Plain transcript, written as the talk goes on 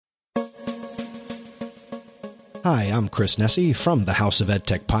Hi, I'm Chris Nesi from the House of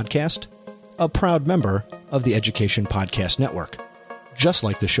EdTech podcast, a proud member of the Education Podcast Network, just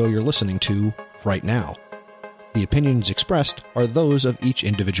like the show you're listening to right now. The opinions expressed are those of each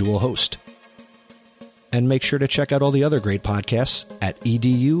individual host. And make sure to check out all the other great podcasts at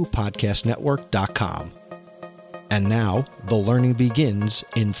edupodcastnetwork.com. And now, the learning begins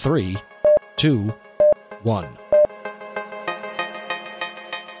in 3, 2, 1.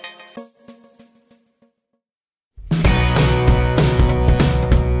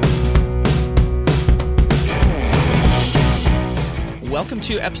 Welcome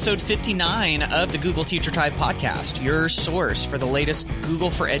to episode 59 of the Google Teacher Tribe podcast, your source for the latest Google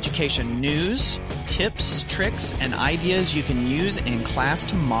for Education news, tips, tricks, and ideas you can use in class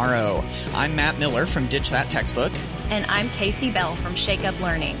tomorrow. I'm Matt Miller from Ditch That Textbook. And I'm Casey Bell from Shake Up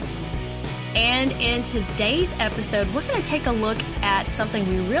Learning. And in today's episode, we're going to take a look at something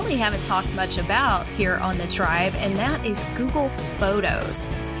we really haven't talked much about here on the Tribe, and that is Google Photos.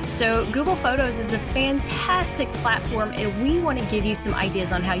 So Google Photos is a fantastic platform, and we want to give you some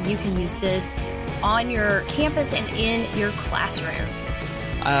ideas on how you can use this on your campus and in your classroom.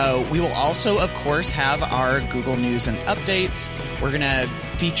 We will also, of course, have our Google News and updates. We're going to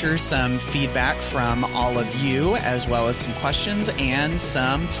feature some feedback from all of you, as well as some questions and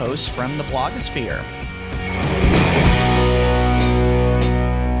some posts from the blogosphere.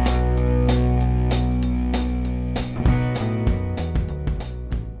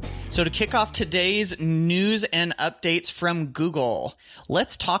 So to kick off today's news and updates from Google,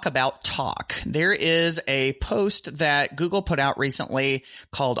 let's talk about talk. There is a post that Google put out recently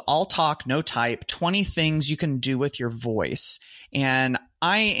called All Talk, No Type, 20 Things You Can Do With Your Voice. And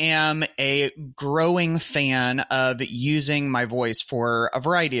I am a growing fan of using my voice for a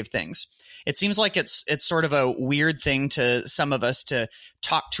variety of things. It seems like it's sort of a weird thing to some of us to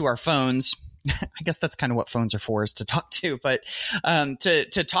talk to our phones. I guess that's kind of what phones are for, is to talk to, but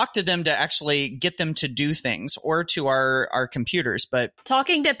to talk to them, to actually get them to do things, or to our computers. But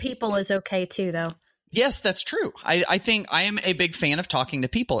talking to people is okay too, though. Yes, that's true. I think I am a big fan of talking to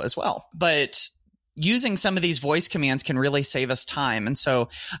people as well. But using some of these voice commands can really save us time. And so,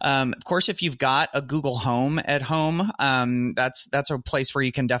 of course, if you've got a Google Home at home, that's a place where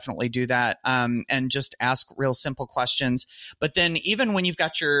you can definitely do that, and just ask real simple questions. But then even when you've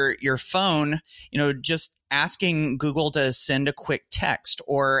got your phone, just asking Google to send a quick text,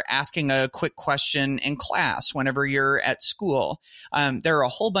 or asking a quick question in class whenever you're at school. There are a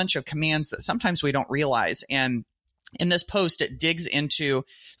whole bunch of commands that sometimes we don't realize. And in this post, it digs into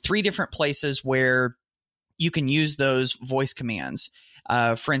 3 different places where you can use those voice commands.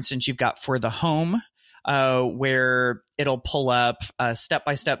 For instance, you've got for the home, where it'll pull up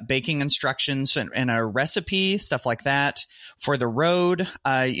step-by-step baking instructions and a recipe, stuff like that. For the road,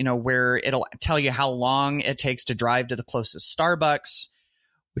 where it'll tell you how long it takes to drive to the closest Starbucks,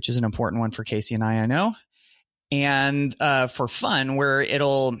 which is an important one for Casey and I know. And for fun, where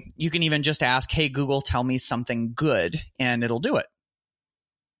you can even just ask, hey, Google, tell me something good, and it'll do it.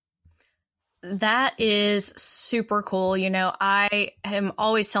 That is super cool. I am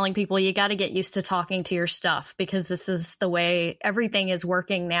always telling people you got to get used to talking to your stuff, because this is the way everything is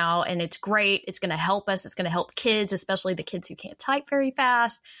working now. And it's great. It's going to help us. It's going to help kids, especially the kids who can't type very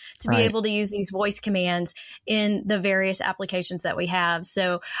fast, to be able to use these voice commands in the various applications that we have.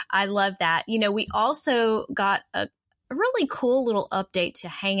 So I love that. We also got a really cool little update to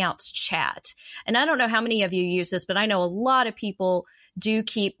Hangouts chat. And I don't know how many of you use this, but I know a lot of people do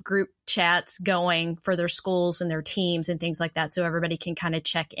keep group chats going for their schools and their teams and things like that, so everybody can kind of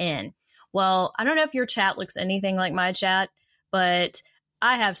check in. Well, I don't know if your chat looks anything like my chat, but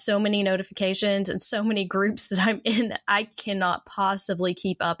I have so many notifications and so many groups that I'm in that I cannot possibly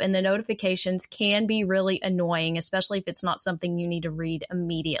keep up. And the notifications can be really annoying, especially if it's not something you need to read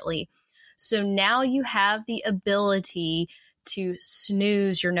immediately. So now you have the ability to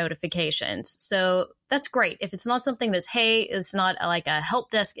snooze your notifications. So that's great. If it's not something that's, hey, it's not like a help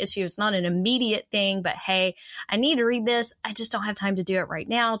desk issue, it's not an immediate thing, but hey, I need to read this, I just don't have time to do it right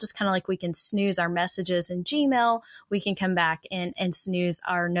now. Just kind of like we can snooze our messages in Gmail, we can come back and snooze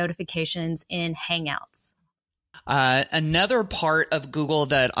our notifications in Hangouts. Another part of Google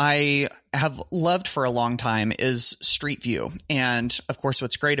that I have loved for a long time is Street View. And of course,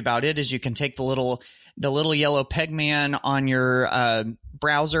 what's great about it is you can take the little yellow peg man on your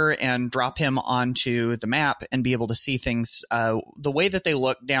browser and drop him onto the map and be able to see things the way that they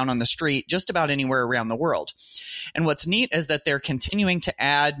look down on the street just about anywhere around the world. And what's neat is that they're continuing to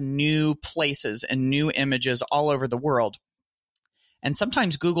add new places and new images all over the world. And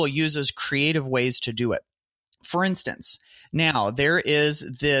sometimes Google uses creative ways to do it. For instance, now there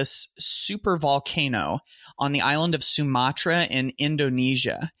is this super volcano on the island of Sumatra in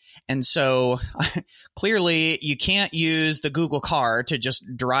Indonesia. And so clearly you can't use the Google car to just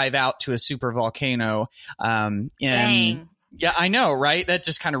drive out to a super volcano. Dang. Yeah, I know, right? That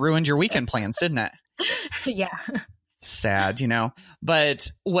just kind of ruined your weekend plans, didn't it? Yeah. Sad, but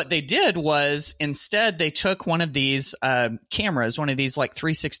what they did was instead they took one of these cameras, one of these like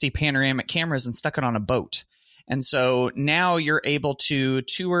 360 panoramic cameras, and stuck it on a boat. And so now you're able to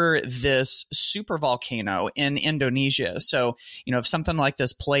tour this super volcano in Indonesia. So, if something like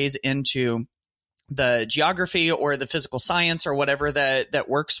this plays into the geography or the physical science or whatever that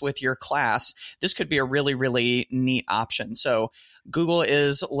works with your class, this could be a really, really neat option. So Google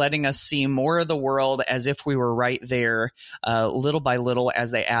is letting us see more of the world as if we were right there, little by little,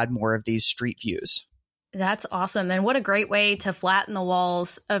 as they add more of these street views. That's awesome. And what a great way to flatten the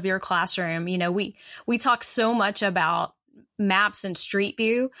walls of your classroom. We talk so much about maps and street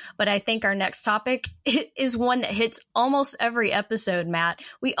view, but I think our next topic is one that hits almost every episode, Matt.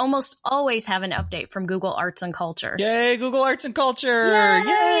 We almost always have an update from Google Arts and Culture. Yay, Google Arts and Culture!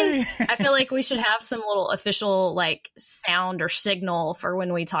 Yay! I feel like we should have some little official sound or signal for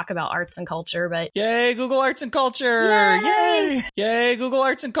when we talk about arts and culture, but yay, Google Arts and Culture! Yay! Yay, Google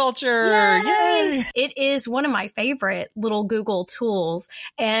Arts and Culture! Yay! It is one of my favorite little Google tools,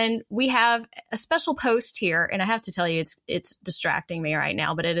 and we have a special post here, and I have to tell you, it's distracting me right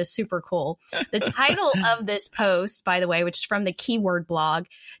now, but it is super cool. The title of this post, by the way, which is from the Keyword blog,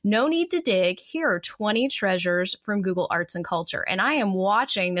 "No Need to Dig, Here are 20 Treasures from Google Arts and Culture." And I am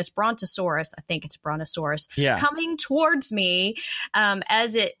watching this brontosaurus, I think it's brontosaurus, coming towards me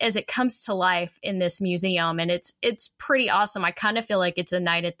as it comes to life in this museum. And it's pretty awesome. I kind of feel like it's a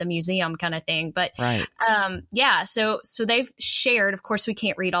night at the museum kind of thing. But right. So they've shared, of course, we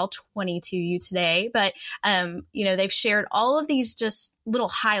can't read all 20 to you today, but they've shared all of these just little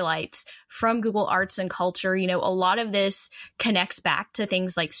highlights from Google Arts and Culture. A lot of this connects back to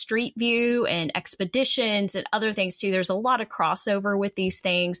things like Street View and expeditions and other things too. There's a lot of crossover with these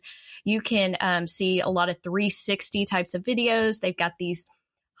things. You can see a lot of 360 types of videos. They've got these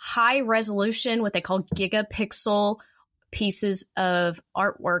high resolution, what they call gigapixel pieces of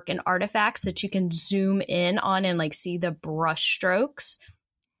artwork and artifacts that you can zoom in on and see the brush strokes.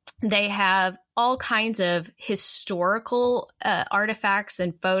 They have all kinds of historical artifacts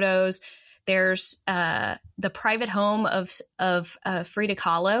and photos. There's the private home of Frida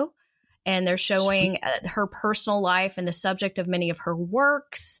Kahlo, and they're showing her personal life and the subject of many of her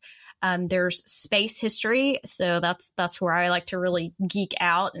works. There's space history. So that's where I like to really geek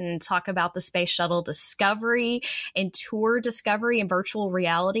out and talk about the Space Shuttle Discovery and Tour Discovery and virtual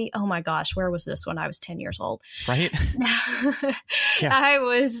reality. Oh my gosh, where was this when I was 10 years old? Right. Yeah. I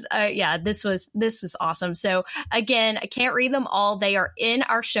was, this was awesome. So again, I can't read them all. They are in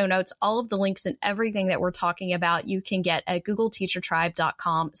our show notes. All of the links and everything that we're talking about, you can get at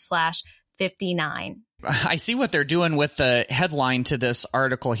googleteachertribe.com/59. I see what they're doing with the headline to this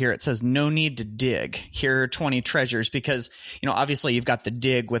article here. It says, "No need to dig. Here are 20 treasures," because, obviously you've got the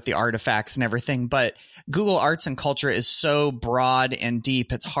dig with the artifacts and everything, but Google Arts and Culture is so broad and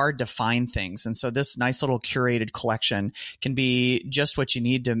deep, it's hard to find things. And so this nice little curated collection can be just what you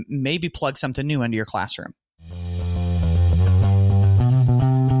need to maybe plug something new into your classroom.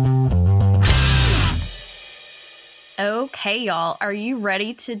 Okay, y'all, are you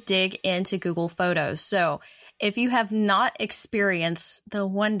ready to dig into Google Photos? So if you have not experienced the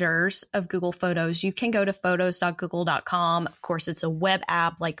wonders of Google Photos, you can go to photos.google.com. Of course, it's a web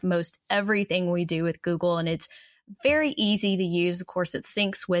app like most everything we do with Google, and it's very easy to use. Of course, it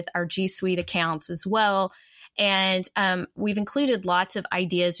syncs with our G Suite accounts as well. And we've included lots of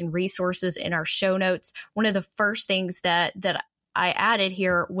ideas and resources in our show notes. One of the first things that I added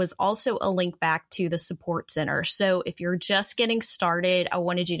here was also a link back to the support center. So if you're just getting started, I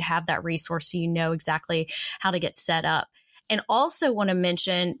wanted you to have that resource so you know exactly how to get set up. And also want to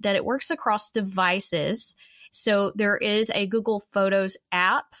mention that it works across devices. So there is a Google Photos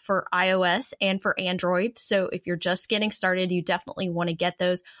app for iOS and for Android. So if you're just getting started, you definitely want to get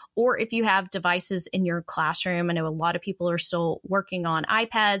those. Or if you have devices in your classroom, I know a lot of people are still working on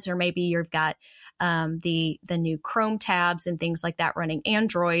iPads, or maybe you've got the new Chrome tabs and things like that running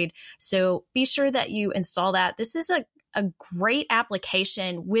Android. So be sure that you install that. This is a great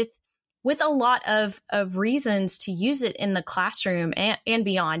application with a lot of reasons to use it in the classroom and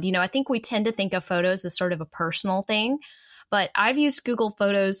beyond. I think we tend to think of photos as sort of a personal thing, but I've used Google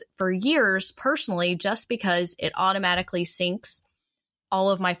Photos for years personally just because it automatically syncs all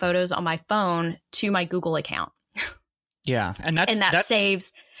of my photos on my phone to my Google account. Yeah. And that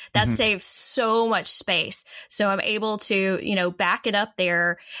saves That saves so much space. So I'm able to, back it up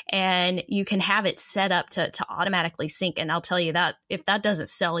there, and you can have it set up to automatically sync. And I'll tell you that if that doesn't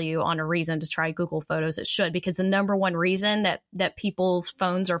sell you on a reason to try Google Photos, it should, because the number one reason that people's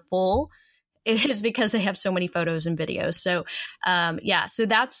phones are full is because they have so many photos and videos. So, so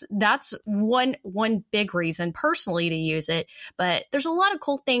that's one big reason personally to use it. But there's a lot of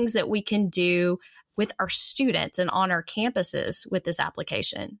cool things that we can do with our students and on our campuses with this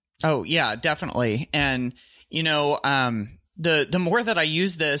application. Oh yeah, definitely. And, the more that I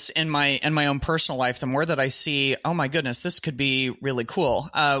use this in my own personal life, the more that I see, oh my goodness, this could be really cool.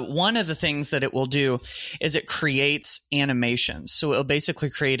 One of the things that it will do is it creates animations. So it'll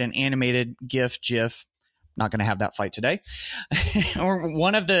basically create an animated GIF. Not going to have that fight today. Or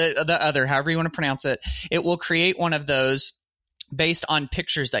one of the other, however you want to pronounce it. It will create one of those based on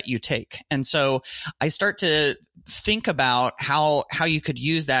pictures that you take. And so I start to think about how you could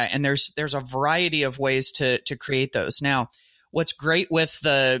use that. And there's a variety of ways to create those. Now, what's great with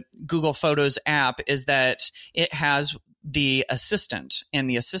the Google Photos app is that it has the assistant, and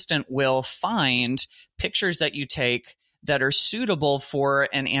the assistant will find pictures that you take that are suitable for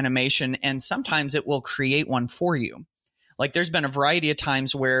an animation. And sometimes it will create one for you. Like there's been a variety of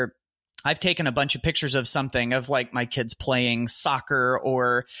times where I've taken a bunch of pictures of something, of like my kids playing soccer,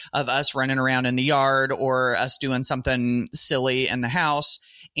 or of us running around in the yard, or us doing something silly in the house,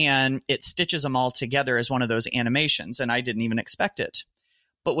 and it stitches them all together as one of those animations. And I didn't even expect it.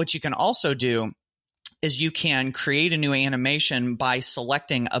 But what you can also do is you can create a new animation by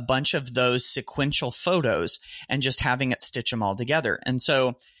selecting a bunch of those sequential photos and just having it stitch them all together. And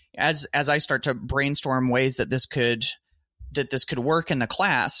so as I start to brainstorm ways that this could work in the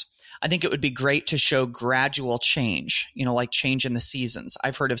class, I think it would be great to show gradual change, like change in the seasons.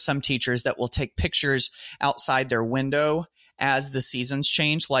 I've heard of some teachers that will take pictures outside their window as the seasons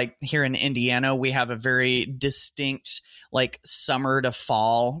change. Like here in Indiana, we have a very distinct like summer to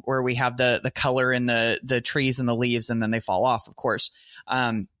fall, where we have the color in the trees and the leaves, and then they fall off, of course.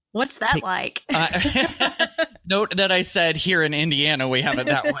 What's that like? Note that I said here in Indiana, we have it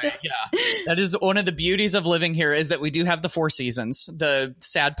that way. Yeah. That is one of the beauties of living here, is that we do have the 4 seasons. The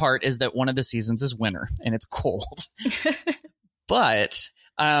sad part is that one of the seasons is winter and it's cold. But,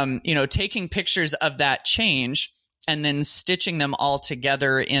 taking pictures of that change and then stitching them all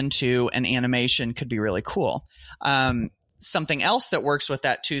together into an animation could be really cool. Something else that works with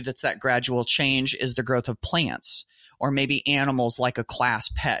that too, that's that gradual change, is the growth of plants, or maybe animals like a class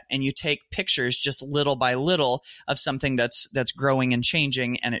pet. And you take pictures just little by little of something that's growing and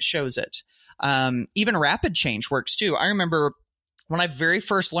changing, and it shows it. Even rapid change works too. I remember when I very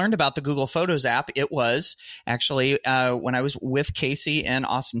first learned about the Google Photos app, it was actually when I was with Casey in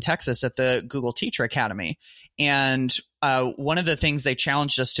Austin, Texas at the Google Teacher Academy. And one of the things they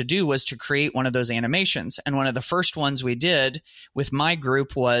challenged us to do was to create one of those animations. And one of the first ones we did with my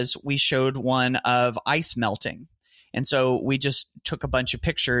group was we showed one of ice melting. And so we just took a bunch of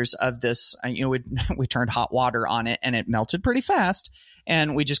pictures of this, we turned hot water on it and it melted pretty fast.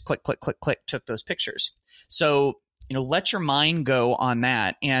 And we just click, took those pictures. So, let your mind go on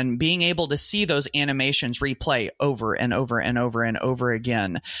that, and being able to see those animations replay over and over and over and over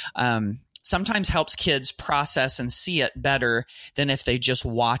again, sometimes helps kids process and see it better than if they just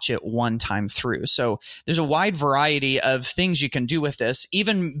watch it one time through. So there's a wide variety of things you can do with this,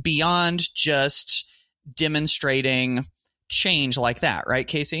 even beyond just demonstrating change like that, right,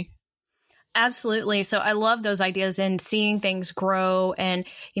 Casey? Absolutely. So I love those ideas and seeing things grow. And,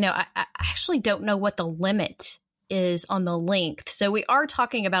 I actually don't know what the limit is on the length. So we are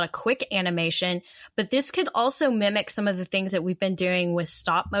talking about a quick animation, but this could also mimic some of the things that we've been doing with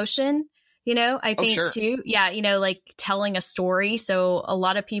stop motion. I think too. Yeah. Like telling a story. So a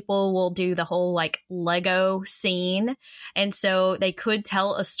lot of people will do the whole like Lego scene. And so they could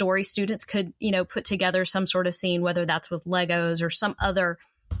tell a story. Students could, put together some sort of scene, whether that's with Legos or some other,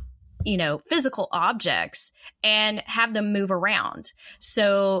 physical objects, and have them move around.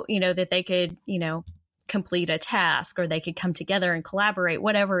 So, that they could, complete a task, or they could come together and collaborate,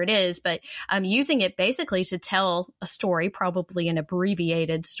 whatever it is. But I'm using it basically to tell a story, probably an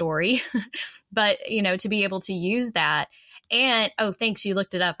abbreviated story, but, to be able to use that. And, oh, thanks. You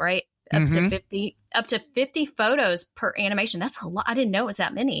looked it up, right? Up to 50 photos per animation. That's a lot. I didn't know it was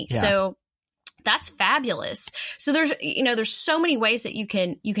that many. Yeah. So that's fabulous. So there's so many ways that you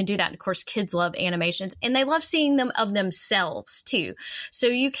can do that. And of course, kids love animations, and they love seeing them of themselves too. So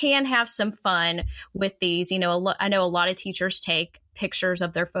you can have some fun with these. I know a lot of teachers take pictures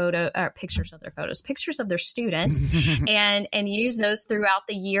of their pictures of their students and use those throughout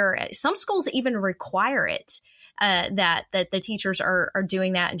the year. Some schools even require it. that the teachers are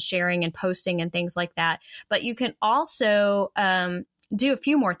doing that and sharing and posting and things like that. But you can also do a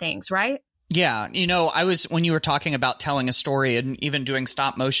few more things, right? Yeah. When you were talking about telling a story and even doing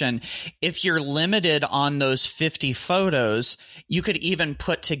stop motion, if you're limited on those 50 photos, you could even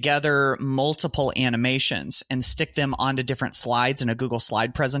put together multiple animations and stick them onto different slides in a Google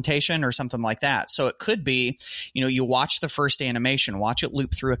slide presentation or something like that. So it could be, you watch the first animation, watch it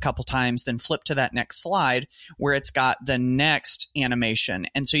loop through a couple times, then flip to that next slide where it's got the next animation.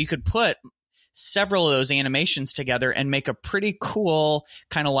 And so you could put several of those animations together and make a pretty cool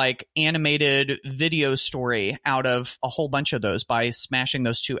kind of like animated video story out of a whole bunch of those by smashing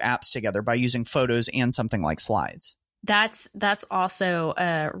those two apps together by using photos and something like slides. That's also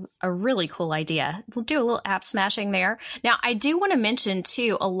a really cool idea. We'll do a little app smashing there. Now, I do want to mention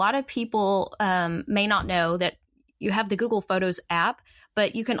too, a lot of people may not know that you have the Google Photos app,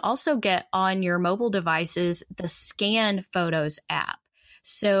 but you can also get on your mobile devices the Scan Photos app.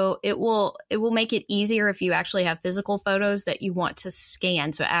 So it will make it easier if you actually have physical photos that you want to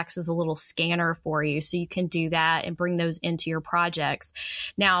scan. So it acts as a little scanner for you. So you can do that and bring those into your projects.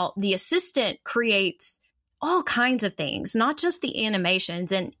 Now, the assistant creates all kinds of things, not just the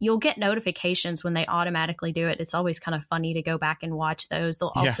animations, and you'll get notifications when they automatically do it. It's always kind of funny to go back and watch those.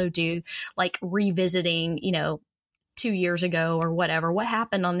 They'll also do like revisiting, 2 years ago or whatever, what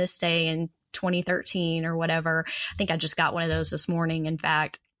happened on this day in 2013 or whatever. I think I just got one of those this morning, in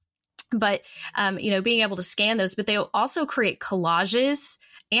fact. But, being able to scan those, but they'll also create collages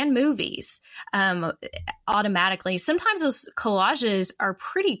and movies automatically. Sometimes those collages are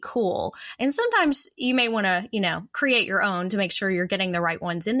pretty cool. And sometimes you may want to, create your own to make sure you're getting the right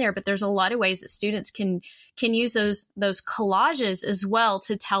ones in there. But there's a lot of ways that students can use those collages as well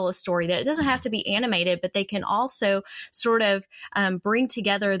to tell a story, that it doesn't have to be animated, but they can also sort of bring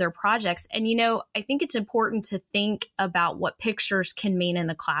together their projects. And, I think it's important to think about what pictures can mean in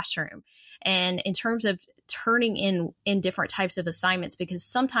the classroom. And in terms of turning in different types of assignments, because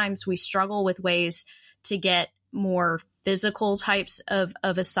sometimes we struggle with ways to get more physical types of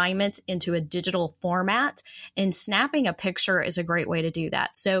assignments into a digital format, and snapping a picture is a great way to do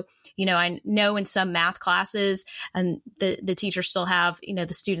that. So, I know in some math classes, and the teachers still have, the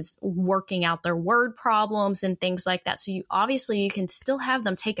students working out their word problems and things like that. So you can still have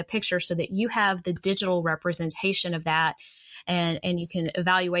them take a picture so that you have the digital representation of that, and you can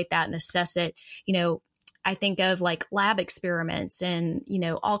evaluate that and assess it. I think of like lab experiments and,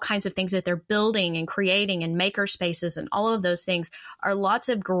 all kinds of things that they're building and creating, and maker spaces, and all of those things are lots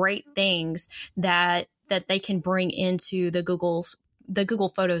of great things that they can bring into the Google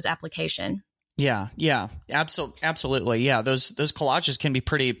Photos application. Yeah, absolutely. Yeah, those collages can be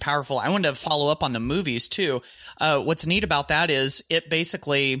pretty powerful. I wanted to follow up on the movies too. What's neat about that is it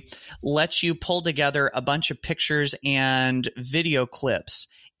basically lets you pull together a bunch of pictures and video clips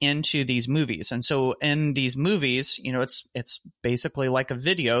into these movies. And so in these movies, it's basically like a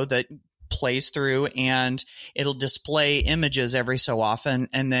video that plays through, and it'll display images every so often,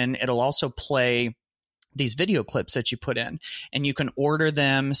 and then it'll also play these video clips that you put in, and you can order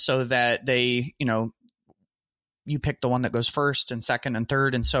them so that they, you pick the one that goes first and second and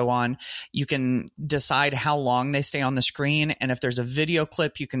third and so on. You can decide how long they stay on the screen. And if there's a video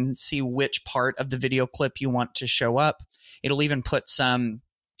clip, you can see which part of the video clip you want to show up. It'll even put some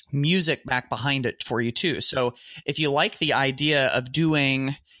music back behind it for you too. So if you like the idea of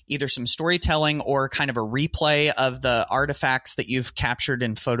doing either some storytelling or kind of a replay of the artifacts that you've captured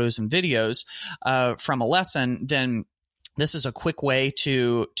in photos and videos from a lesson, then this is a quick way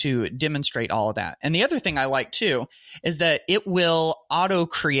to demonstrate all of that. And the other thing I like too is that it will auto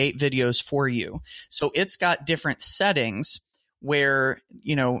create videos for you. So it's got different settings where,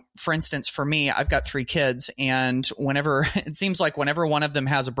 for instance, for me, I've got 3 kids, and it seems like whenever one of them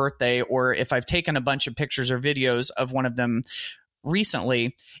has a birthday, or if I've taken a bunch of pictures or videos of one of them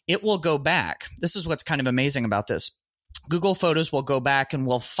recently, it will go back. This is what's kind of amazing about this. Google Photos will go back and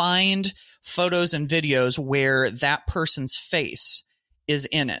will find photos and videos where that person's face is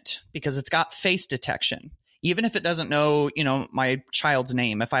in it, because it's got face detection. Even if it doesn't know, my child's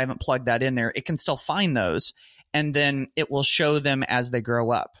name, if I haven't plugged that in there, it can still find those. And then it will show them as they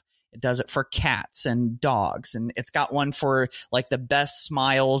grow up. It does it for cats and dogs. And it's got one for like the best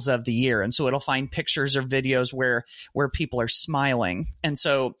smiles of the year. And so it'll find pictures or videos where people are smiling. And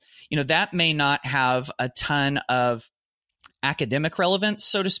so, that may not have a ton of academic relevance,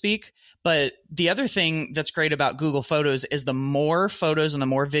 so to speak. But the other thing that's great about Google Photos is the more photos and the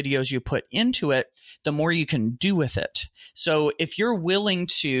more videos you put into it, the more you can do with it. So if you're willing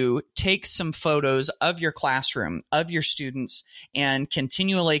to take some photos of your classroom, of your students, and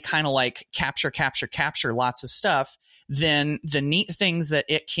continually kind of like capture lots of stuff, then the neat things that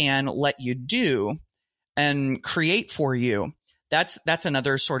it can let you do and create for you, that's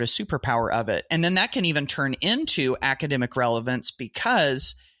another sort of superpower of it. And then that can even turn into academic relevance,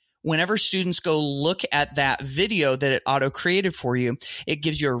 because whenever students go look at that video that it auto created for you, it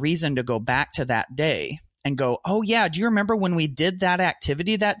gives you a reason to go back to that day and go, oh yeah, do you remember when we did that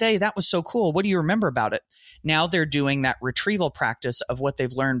activity that day? That was so cool. What do you remember about it? Now they're doing that retrieval practice of what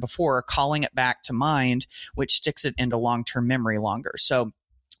they've learned before, calling it back to mind, which sticks it into long-term memory longer. So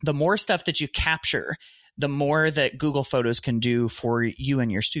the more stuff that you capture, the more that Google Photos can do for you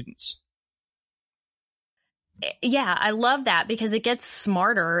and your students. Yeah, I love that, because it gets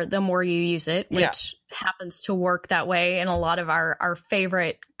smarter the more you use it, which happens to work that way in a lot of our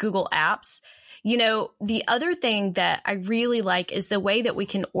favorite Google apps. You know, the other thing that I really like is the way that we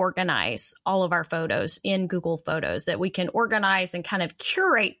can organize all of our photos in Google Photos, that we can organize and kind of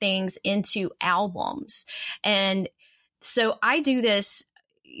curate things into albums. And so I do this,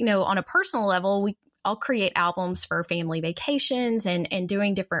 you know, on a personal level. I'll create albums for family vacations and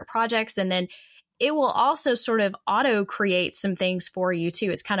doing different projects. And then it will also sort of auto create some things for you too.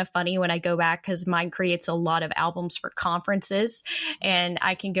 It's kind of funny when I go back, because mine creates a lot of albums for conferences, and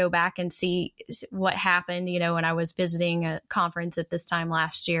I can go back and see what happened, you know, when I was visiting a conference at this time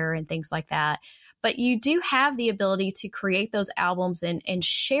last year and things like that. But you do have the ability to create those albums and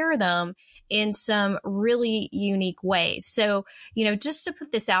share them in some really unique ways. So, you know, just to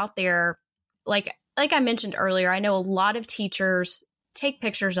put this out there, like I mentioned earlier, I know a lot of teachers take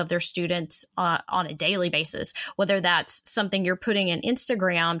pictures of their students on a daily basis, whether that's something you're putting in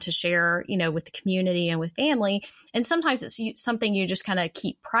Instagram to share, you know, with the community and with family. And sometimes it's something you just kind of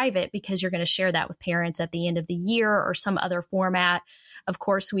keep private because you're going to share that with parents at the end of the year or some other format. Of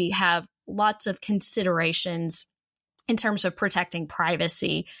course, we have lots of considerations in terms of protecting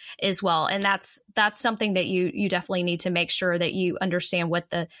privacy as well. And that's something that you definitely need to make sure that you understand what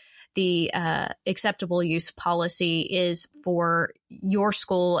the acceptable use policy is for your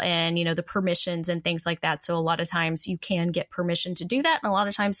school, and, you know, the permissions and things like that. So a lot of times you can get permission to do that. And a lot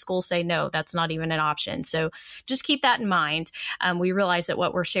of times schools say, no, that's not even an option. So just keep that in mind. We realize that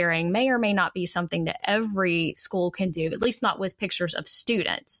what we're sharing may or may not be something that every school can do, at least not with pictures of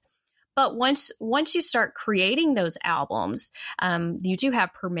students. But once you start creating those albums, you do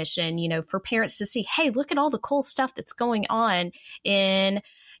have permission, you know, for parents to see, hey, look at all the cool stuff that's going on in,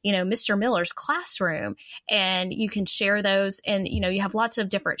 you know, Mr. Miller's classroom, and you can share those. And, you know, you have lots of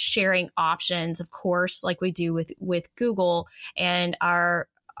different sharing options, of course, like we do with Google, and our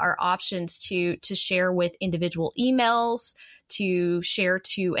options to share with individual emails, to share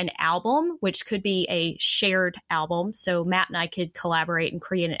to an album, which could be a shared album. So Matt and I could collaborate and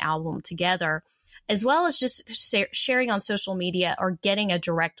create an album together, as well as just sharing on social media or getting a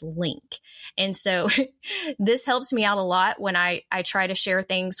direct link. And so this helps me out a lot when I try to share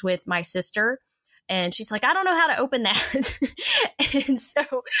things with my sister. And she's like, I don't know how to open that. And so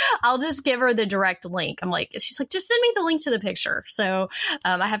I'll just give her the direct link. She's like, just send me the link to the picture. So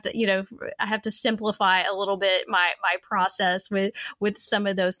I have to simplify a little bit my process with some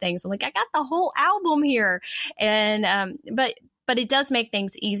of those things. I'm like, I got the whole album here. And, but it does make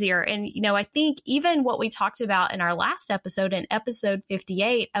things easier. And, you know, I think even what we talked about in our last episode, in episode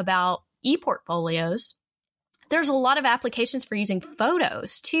 58, about e-portfolios, there's a lot of applications for using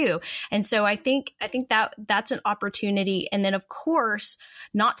photos too. And so I think that's an opportunity. And then, of course,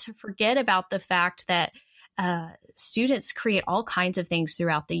 not to forget about the fact that students create all kinds of things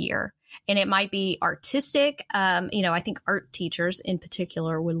throughout the year. And it might be artistic. You know, I think art teachers in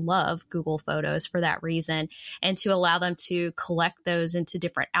particular would love Google Photos for that reason, and to allow them to collect those into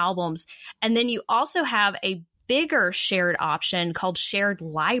different albums. And then you also have a bigger shared option called shared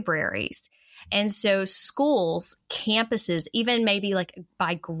libraries. And so schools, campuses, even maybe like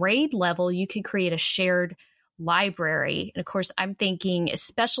by grade level, you could create a shared library. And of course, I'm thinking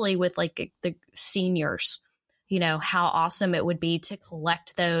especially with like the seniors, you know, how awesome it would be to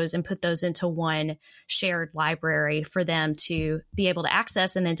collect those and put those into one shared library for them to be able to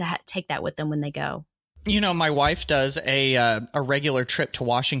access, and then to take that with them when they go. You know, my wife does a regular trip to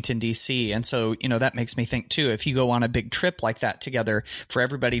Washington, D.C. And so, you know, that makes me think, too, if you go on a big trip like that together, for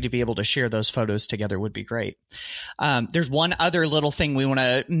everybody to be able to share those photos together would be great. There's one other little thing we want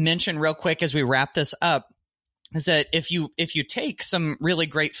to mention real quick as we wrap this up. is that if you take some really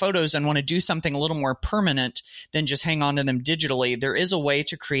great photos and want to do something a little more permanent than just hang on to them digitally, there is a way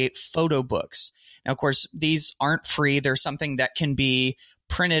to create photo books. Now, of course, these aren't free. They're something that can be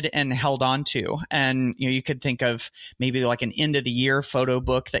printed and held onto. And, you could think of maybe like an end of the year photo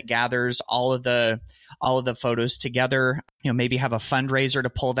book that gathers all of the photos together, maybe have a fundraiser to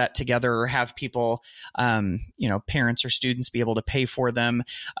pull that together, or have people, parents or students be able to pay for them.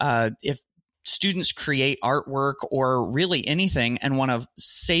 If students create artwork or really anything and want to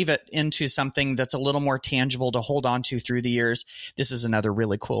save it into something that's a little more tangible to hold on to through the years, this is another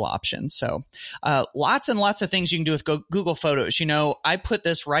really cool option. So lots and lots of things you can do with Google Photos. I put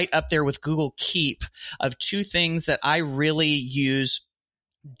this right up there with Google Keep of two things that I really use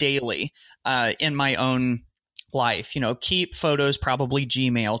daily in my own life. Keep, Photos, probably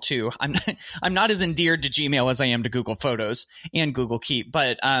Gmail too. I'm not as endeared to Gmail as I am to Google Photos and Google Keep,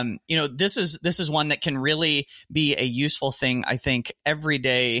 but this is one that can really be a useful thing, I think, every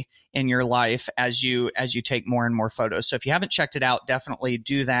day in your life as you take more and more photos. So if you haven't checked it out, definitely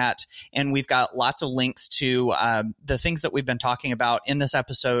do that. And we've got lots of links to the things that we've been talking about in this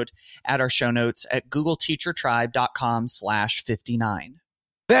episode at our show notes at googleteachertribe.com/59.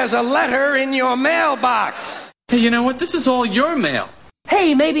 There's a letter in your mailbox. Hey, you know what? This is all your mail.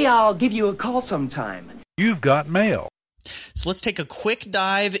 Hey, maybe I'll give you a call sometime. You've got mail. So let's take a quick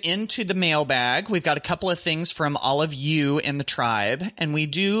dive into the mailbag. We've got a couple of things from all of you in the tribe, and we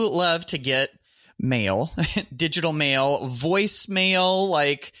do love to get mail, digital mail, voicemail,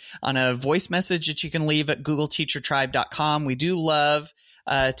 like on a voice message that you can leave at googleteachertribe.com. We do love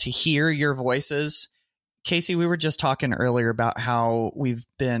to hear your voices. Casey, we were just talking earlier about how we've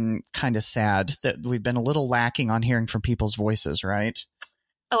been kind of sad that we've been a little lacking on hearing from people's voices, right?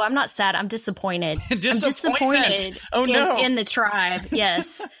 Oh, I'm not sad. I'm disappointed. I'm disappointed. In the tribe.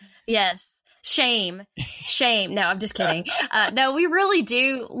 Yes. Yes. Shame. No, I'm just kidding. No, we really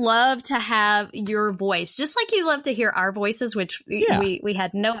do love to have your voice, just like you love to hear our voices, which we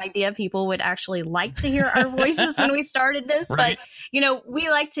had no idea people would actually like to hear our voices when we started this. Right. But, we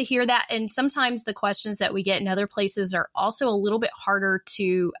like to hear that. And sometimes the questions that we get in other places are also a little bit harder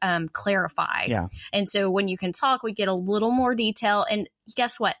to clarify. Yeah. And so when you can talk, we get a little more detail. And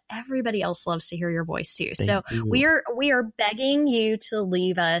guess what? Everybody else loves to hear your voice too. So we are begging you to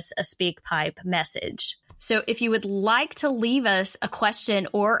leave us a SpeakPipe message. So if you would like to leave us a question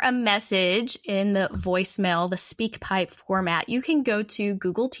or a message in the voicemail, the SpeakPipe format, you can go to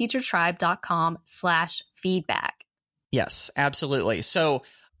googleteachertribe.com/feedback. Yes, absolutely. So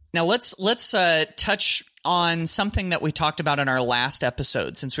now let's touch on something that we talked about in our last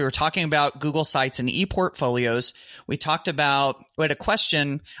episode. Since we were talking about Google Sites and e-portfolios, we had a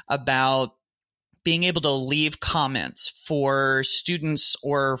question about being able to leave comments for students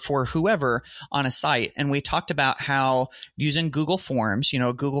or for whoever on a site. And we talked about how using Google Forms,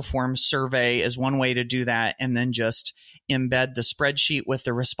 Google Forms survey is one way to do that, and then just embed the spreadsheet with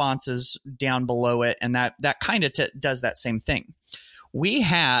the responses down below it. And that kind of does that same thing. We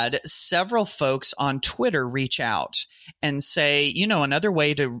had several folks on Twitter reach out and say, another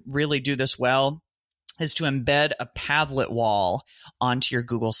way to really do this well is to embed a Padlet wall onto your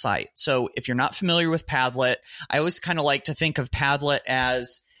Google site. So if you're not familiar with Padlet, I always kind of like to think of Padlet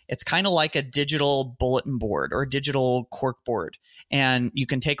as it's kind of like a digital bulletin board or a digital cork board. And you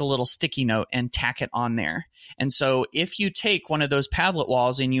can take a little sticky note and tack it on there. And so if you take one of those Padlet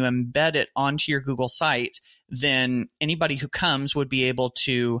walls and you embed it onto your Google site, then anybody who comes would be able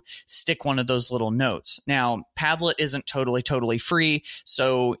to stick one of those little notes. Now, Padlet isn't totally free.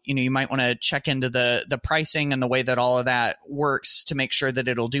 So, you might want to check into the pricing and the way that all of that works to make sure that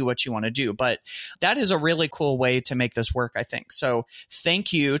it'll do what you want to do. But that is a really cool way to make this work, I think. So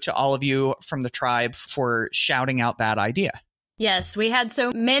thank you to all of you from the tribe for shouting out that idea. Yes, we had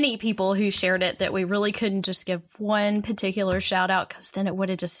so many people who shared it that we really couldn't just give one particular shout out, because then it would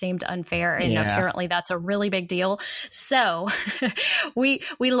have just seemed unfair. And apparently that's a really big deal. So we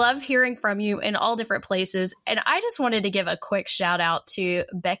love hearing from you in all different places. And I just wanted to give a quick shout out to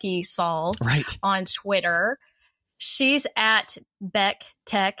Becky Salls on Twitter. She's at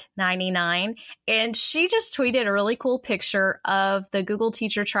BeckTech99, and she just tweeted a really cool picture of the Google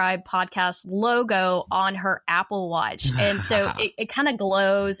Teacher Tribe podcast logo on her Apple Watch. And so it kind of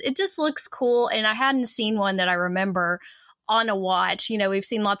glows. It just looks cool. And I hadn't seen one that I remember on a watch. We've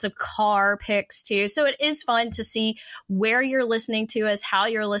seen lots of car pics too. So it is fun to see where you're listening to us, how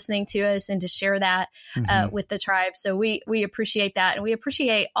you're listening to us, and to share that with the tribe. So we appreciate that. And we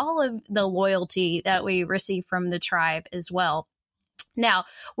appreciate all of the loyalty that we receive from the tribe as well. Now,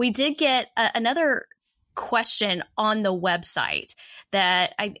 we did get another question on the website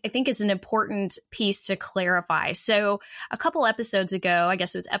that I think is an important piece to clarify. So a couple episodes ago, I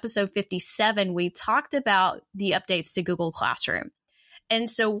guess it was episode 57, we talked about the updates to Google Classroom. And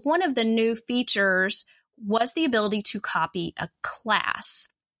so one of the new features was the ability to copy a class.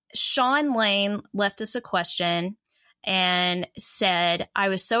 Sean Lane left us a question and said, I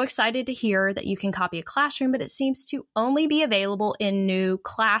was so excited to hear that you can copy a classroom, but it seems to only be available in new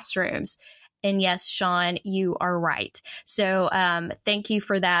classrooms. And yes, Sean, you are right. So thank you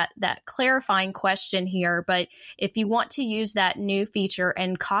for that clarifying question here. But if you want to use that new feature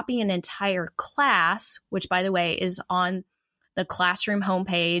and copy an entire class, which by the way is on the classroom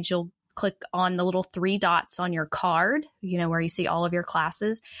homepage, you'll click on the little 3 dots on your card, where you see all of your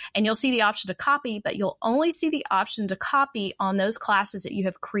classes, and you'll see the option to copy, but you'll only see the option to copy on those classes that you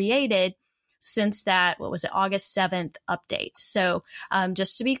have created since that, August 7th update. So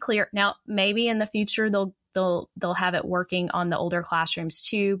just to be clear, now maybe in the future they'll have it working on the older classrooms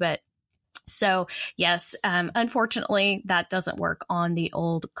too, but so yes, unfortunately that doesn't work on the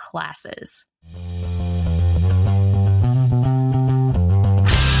old classes.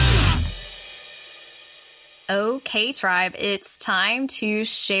 Okay, Tribe, it's time to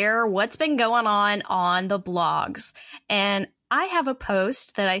share what's been going on the blogs. And I have a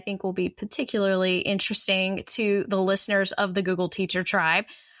post that I think will be particularly interesting to the listeners of the Google Teacher Tribe.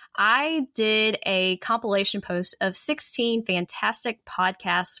 I did a compilation post of 16 fantastic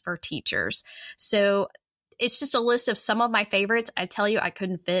podcasts for teachers. So it's just a list of some of my favorites. I tell you, I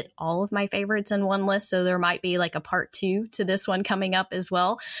couldn't fit all of my favorites in one list, so there might be like a part 2 to this one coming up as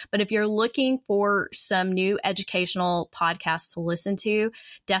well. But if you're looking for some new educational podcasts to listen to,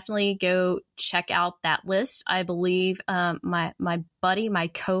 definitely go check out that list. I believe my buddy, my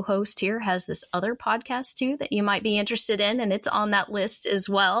co-host here, has this other podcast too that you might be interested in, and it's on that list as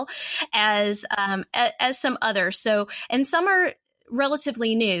well as some others. So, and some are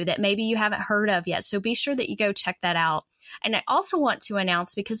relatively new that maybe you haven't heard of yet. So be sure that you go check that out. And I also want to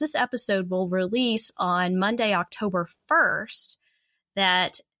announce, because this episode will release on Monday, October 1st,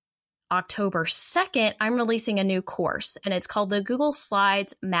 that October 2nd, I'm releasing a new course, and it's called the Google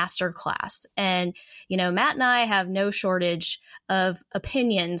Slides Masterclass. And, Matt and I have no shortage of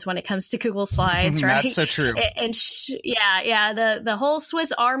opinions when it comes to Google Slides, right? That's so true. And the whole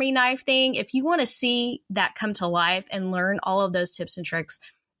Swiss Army knife thing, if you want to see that come to life and learn all of those tips and tricks,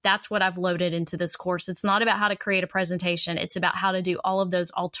 that's what I've loaded into this course. It's not about how to create a presentation. It's about how to do all of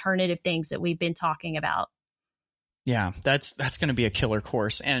those alternative things that we've been talking about. Yeah, that's going to be a killer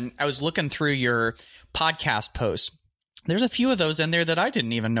course. And I was looking through your podcast post. There's a few of those in there that I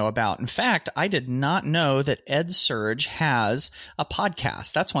didn't even know about. In fact, I did not know that EdSurge has a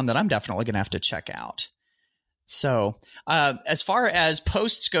podcast. That's one that I'm definitely going to have to check out. So as far as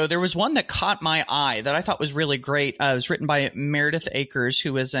posts go, there was one that caught my eye that I thought was really great. It was written by Meredith Akers,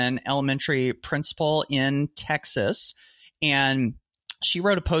 who is an elementary principal in Texas. And she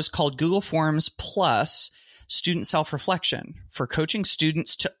wrote a post called Google Forms Plus Student Self-Reflection for coaching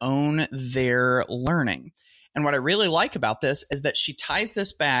students to own their learning. And what I really like about this is that she ties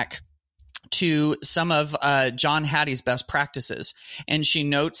this back to some of John Hattie's best practices. And she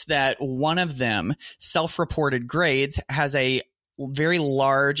notes that one of them, self-reported grades, has a very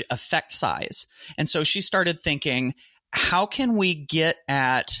large effect size. And so she started thinking, how can we get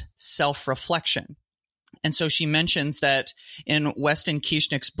at self-reflection? And so she mentions that in Weston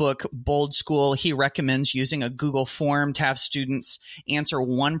Kieschnick's book, Bold School, he recommends using a Google form to have students answer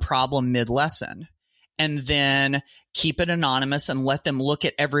one problem mid-lesson and then keep it anonymous and let them look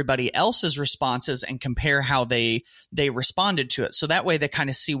at everybody else's responses and compare how they responded to it. So that way they kind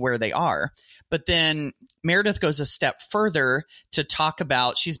of see where they are. But then Meredith goes a step further to talk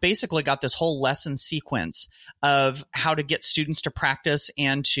about, she's basically got this whole lesson sequence of how to get students to practice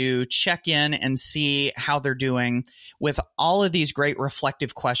and to check in and see how they're doing with all of these great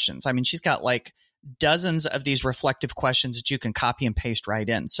reflective questions. I mean, she's got like dozens of these reflective questions that you can copy and paste right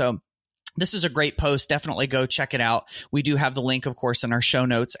in. So this is a great post. Definitely go check it out. We do have the link, of course, in our show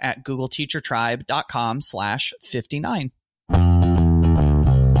notes at googleteachertribe.com/59.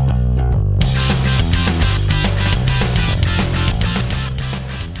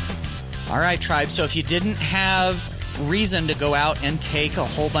 All right, Tribe. So if you didn't have reason to go out and take a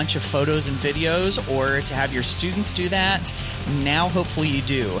whole bunch of photos and videos or to have your students do that, now hopefully you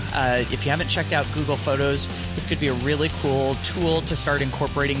do. If you haven't checked out Google Photos, this could be a really cool tool to start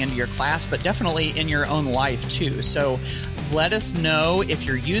incorporating into your class, but definitely in your own life too. So let us know if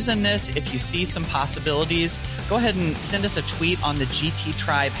you're using this, if you see some possibilities. Go ahead and send us a tweet on the GT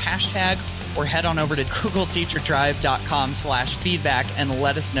Tribe hashtag, or head on over to googleteachertribe.com/feedback and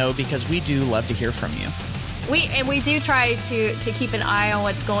let us know, because we do love to hear from you. We do try to keep an eye on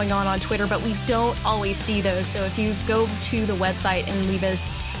what's going on Twitter, but we don't always see those. So if you go to the website and leave us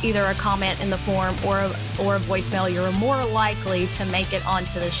either a comment in the forum or a voicemail, you're more likely to make it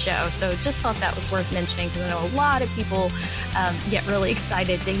onto the show. So just thought that was worth mentioning, because I know a lot of people get really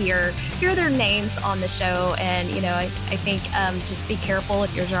excited to hear their names on the show. And, you know, I think just be careful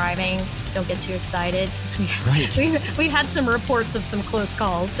if you're driving. Don't get too excited, because we had some reports of some close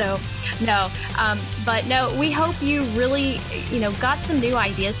calls. So but we hope you really, got some new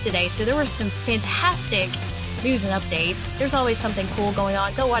ideas today. So there were some fantastic news and updates. There's always something cool going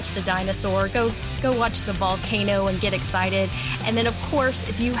on. Go watch the dinosaur. Go watch the volcano and get excited. And then, of course,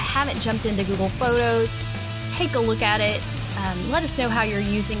 if you haven't jumped into Google Photos, take a look at it. Let us know how you're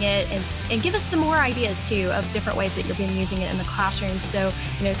using it, and give us some more ideas, too, of different ways that you've been using it in the classroom. So,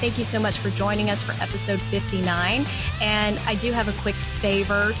 thank you so much for joining us for episode 59. And I do have a quick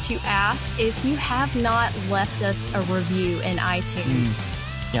favor to ask. If you have not left us a review in iTunes,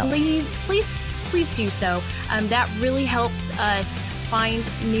 please do so. That really helps us find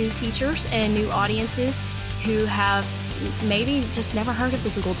new teachers and new audiences who have maybe just never heard of the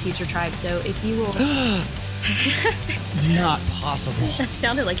Google Teacher Tribe. So if you will... Not possible. That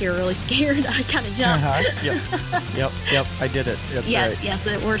sounded like you were really scared. I kind of jumped. Yep. I did it. That's yes, right. Yes.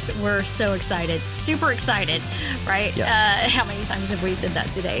 We're so excited. Super excited, right? Yes. How many times have we said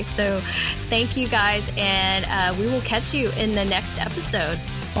that today? So thank you guys, and we will catch you in the next episode.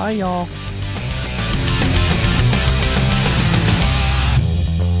 Bye, y'all.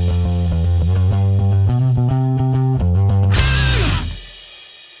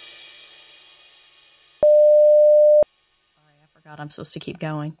 I'm supposed to keep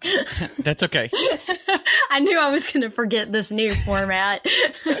going. That's okay. I knew I was going to forget this new format.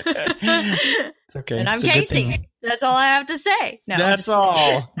 It's okay. And I'm Casey. That's all I have to say. No, that's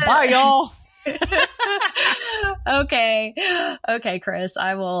all. Bye, y'all. Okay, Chris.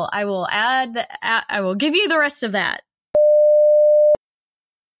 I will give you the rest of that.